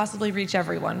we could possibly reach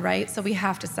everyone, right? So we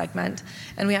have to segment,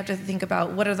 and we have to think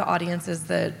about what are the audiences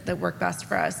that work best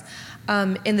for us.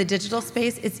 In the digital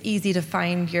space, it's easy to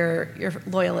find your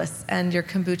loyalists and your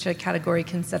kombucha category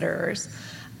considerers.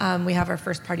 We have our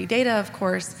first-party data, of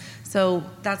course, so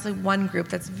that's one group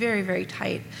that's very, very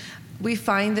tight. We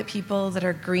find that people that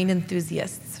are green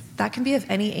enthusiasts, that can be of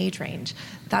any age range.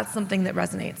 That's something that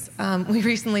resonates. We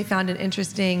recently found an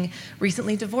interesting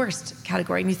recently divorced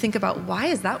category, and you think about, why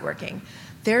is that working?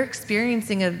 They're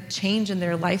experiencing a change in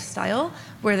their lifestyle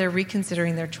where they're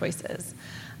reconsidering their choices.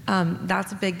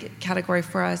 That's a big category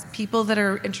for us. People that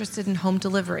are interested in home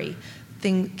delivery,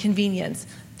 convenience,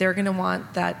 they're gonna want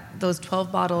those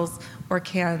 12 bottles or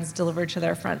cans delivered to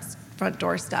their front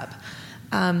doorstep.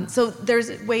 So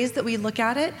there's ways that we look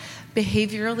at it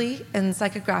behaviorally and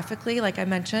psychographically, like I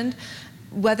mentioned.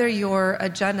 Whether you're a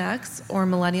Gen X or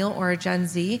millennial or a Gen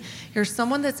Z, you're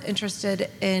someone that's interested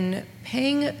in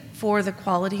paying for the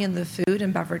quality in the food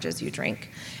and beverages you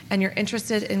drink, and you're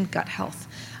interested in gut health.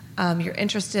 You're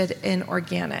interested in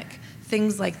organic,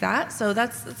 things like that. So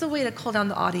that's a way to cull down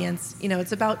the audience.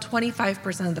 It's about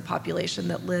 25% of the population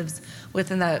that lives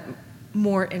within that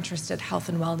more interested health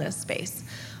and wellness space.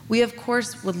 We, of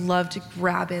course, would love to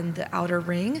grab in the outer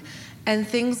ring, and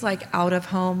things like Out of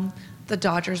Home, the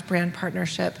Dodgers brand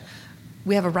partnership.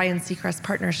 We have a Ryan Seacrest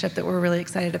partnership that we're really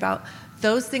excited about.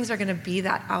 Those things are gonna be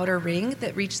that outer ring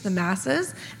that reach the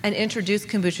masses and introduce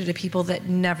kombucha to people that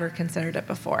never considered it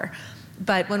before.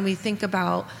 But when we think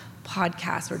about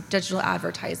podcasts or digital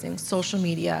advertising, social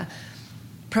media,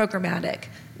 programmatic,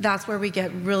 that's where we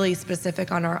get really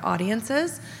specific on our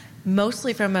audiences,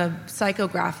 mostly from a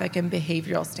psychographic and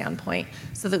behavioral standpoint,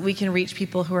 so that we can reach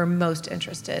people who are most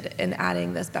interested in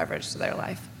adding this beverage to their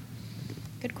life.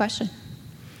 Good question.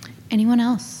 Anyone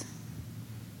else?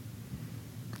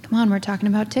 Come on, we're talking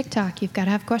about TikTok. You've got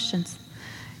to have questions.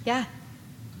 Yeah.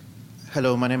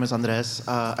 Hello, my name is Andres.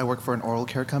 I work for an oral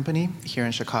care company here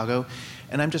in Chicago.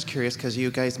 And I'm just curious because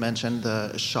you guys mentioned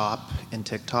the shop in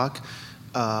TikTok.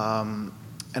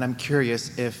 And I'm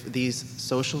curious if these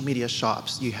social media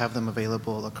shops, you have them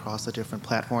available across the different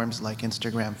platforms like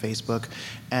Instagram, Facebook,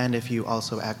 and if you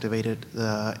also activated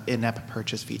the in-app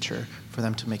purchase feature for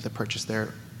them to make the purchase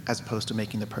there as opposed to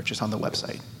making the purchase on the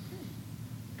website.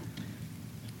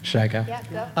 Should I go? Yeah,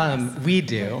 go. We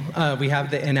do. We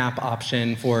have the in-app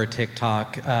option for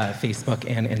TikTok, Facebook,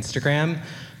 and Instagram.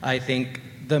 I think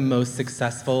the most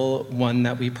successful one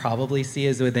that we probably see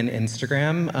is within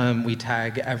Instagram. We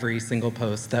tag every single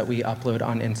post that we upload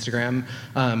on Instagram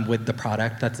with the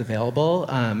product that's available.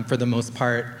 For the most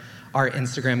part, our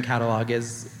Instagram catalog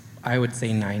is, I would say,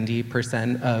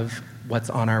 90% of what's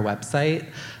on our website.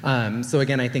 So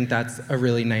again, I think that's a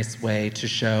really nice way to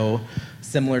show,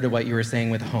 similar to what you were saying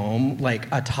with home, like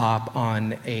a top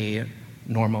on a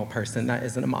normal person that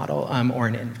isn't a model or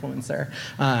an influencer,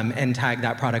 and tag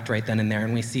that product right then and there.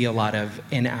 And we see a lot of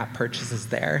in-app purchases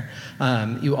there.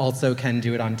 You also can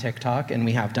do it on TikTok, and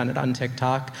we have done it on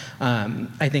TikTok.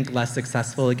 I think less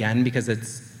successful, again, because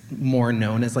it's more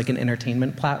known as like an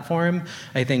entertainment platform.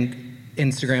 I think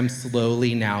Instagram's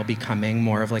slowly now becoming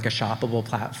more of like a shoppable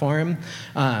platform.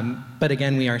 But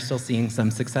again, we are still seeing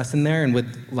some success in there, and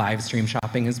with live stream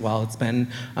shopping as well, it's been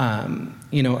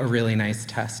a really nice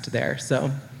test there.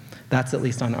 So that's at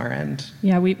least on our end.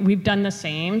 Yeah, we've done the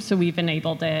same. So we've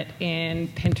enabled it in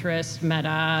Pinterest,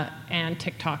 Meta, and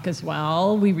TikTok as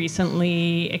well. We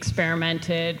recently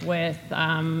experimented with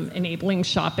enabling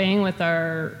shopping with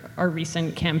our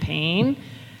recent campaign.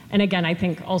 And again, I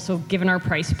think also given our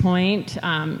price point,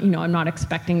 I'm not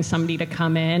expecting somebody to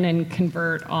come in and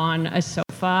convert on a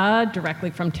sofa directly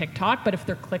from TikTok, but if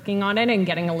they're clicking on it and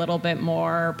getting a little bit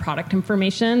more product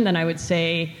information, then I would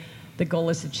say the goal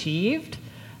is achieved.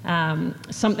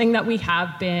 Something that we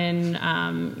have been,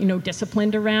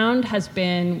 disciplined around has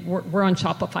been, we're on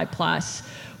Shopify Plus.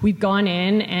 We've gone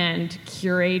in and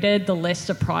curated the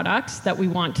list of products that we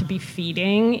want to be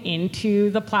feeding into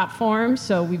the platform.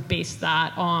 So we've based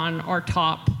that on our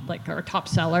top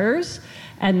sellers.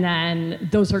 And then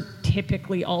those are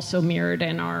typically also mirrored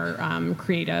in our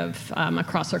creative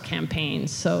across our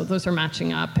campaigns. So those are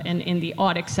matching up. And in the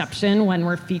odd exception, when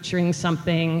we're featuring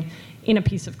something in a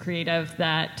piece of creative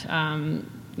that,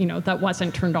 that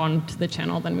wasn't turned on to the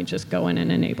channel, then we just go in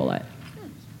and enable it.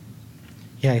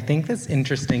 Yeah, I think that's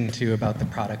interesting too about the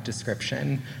product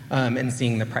description and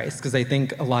seeing the price, because I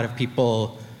think a lot of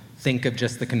people think of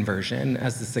just the conversion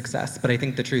as the success, but I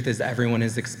think the truth is everyone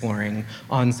is exploring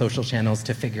on social channels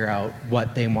to figure out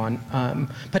what they want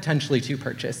potentially to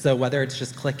purchase. So whether it's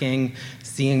just clicking,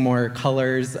 seeing more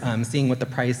colors, seeing what the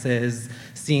price is,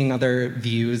 seeing other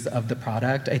views of the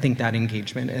product, I think that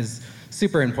engagement is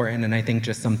super important, and I think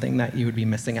just something that you would be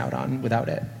missing out on without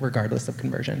it, regardless of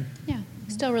conversion. Yeah,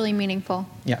 still really meaningful.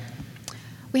 Yeah.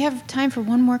 We have time for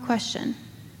one more question.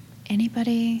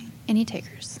 Anybody, any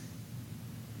takers?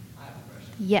 I have a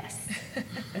question. Yes.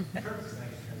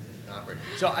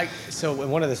 So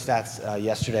one of the stats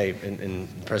yesterday in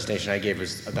the presentation I gave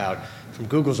was about from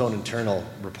Google's own internal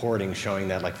reporting showing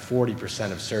that like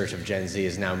 40% of search of Gen Z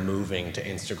is now moving to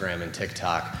Instagram and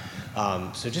TikTok.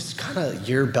 So just kind of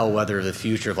your bellwether of the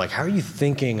future of like, how are you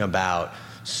thinking about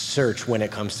search when it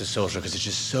comes to social? Because it's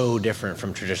just so different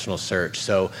from traditional search.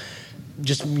 So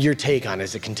just your take on it.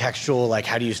 Is it contextual? Like,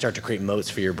 how do you start to create moats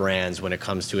for your brands when it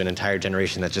comes to an entire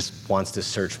generation that just wants to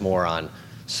search more on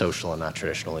social and not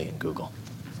traditionally in Google?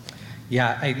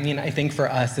 Yeah, I mean, I think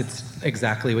for us, it's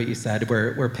exactly what you said.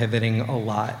 We're pivoting a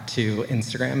lot to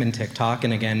Instagram and TikTok,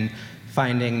 and again,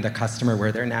 finding the customer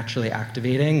where they're naturally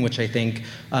activating, which I think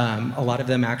a lot of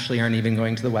them actually aren't even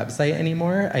going to the website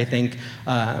anymore. I think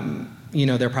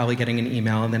they're probably getting an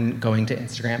email and then going to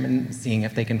Instagram and seeing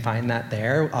if they can find that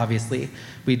there. Obviously,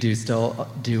 we still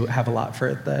have a lot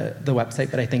for the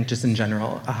website, but I think just in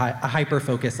general, a hyper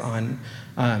focus on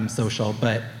social.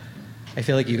 But I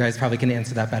feel like you guys probably can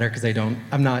answer that better because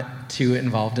I'm not too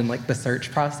involved in like the search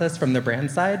process from the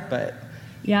brand side, but.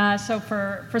 Yeah, so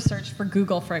for search for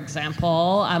Google, for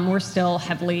example, we're still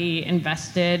heavily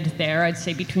invested there. I'd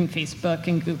say between Facebook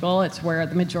and Google, it's where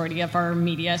the majority of our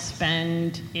media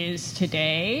spend is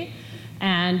today.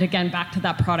 And again, back to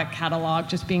that product catalog,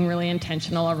 just being really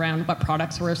intentional around what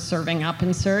products we're serving up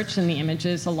in search and the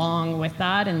images along with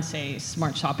that, and say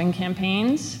smart shopping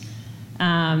campaigns.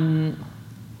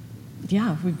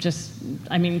 Search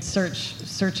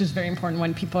is very important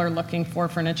when people are looking for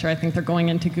furniture. I think they're going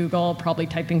into Google, probably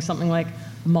typing something like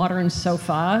modern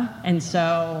sofa. And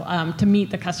so to meet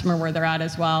the customer where they're at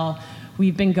as well,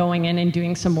 we've been going in and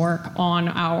doing some work on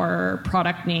our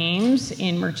product names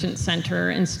in Merchant Center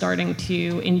and starting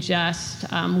to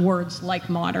ingest words like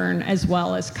modern as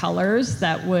well as colors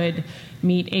that would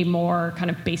meet a more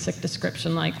kind of basic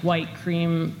description like white,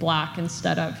 cream, black,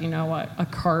 instead of, a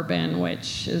carbon,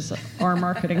 which is our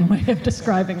marketing way of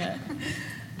describing it.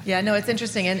 Yeah, no, it's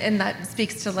interesting. And that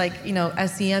speaks to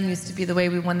SEM used to be the way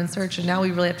we won in search, and now we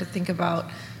really have to think about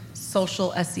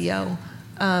social SEO.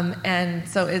 And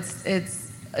so it's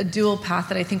a dual path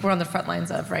that I think we're on the front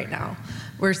lines of right now.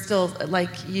 We're still,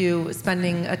 like you,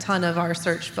 spending a ton of our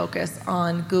search focus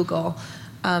on Google,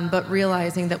 but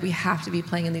realizing that we have to be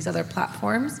playing in these other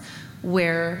platforms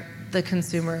where the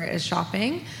consumer is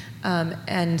shopping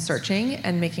and searching,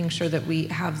 and making sure that we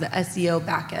have the SEO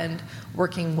backend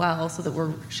working well so that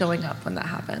we're showing up when that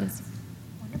happens.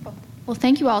 Wonderful. Well,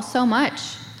 thank you all so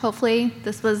much. Hopefully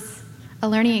this was a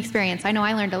learning experience. I know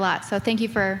I learned a lot, so thank you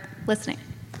for listening.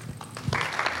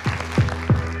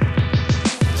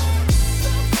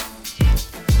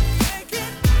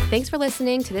 Thanks for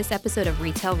listening to this episode of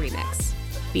Retail Remix.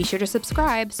 Be sure to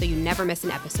subscribe so you never miss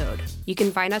an episode. You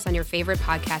can find us on your favorite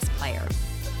podcast player.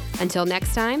 Until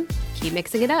next time, keep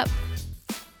mixing it up.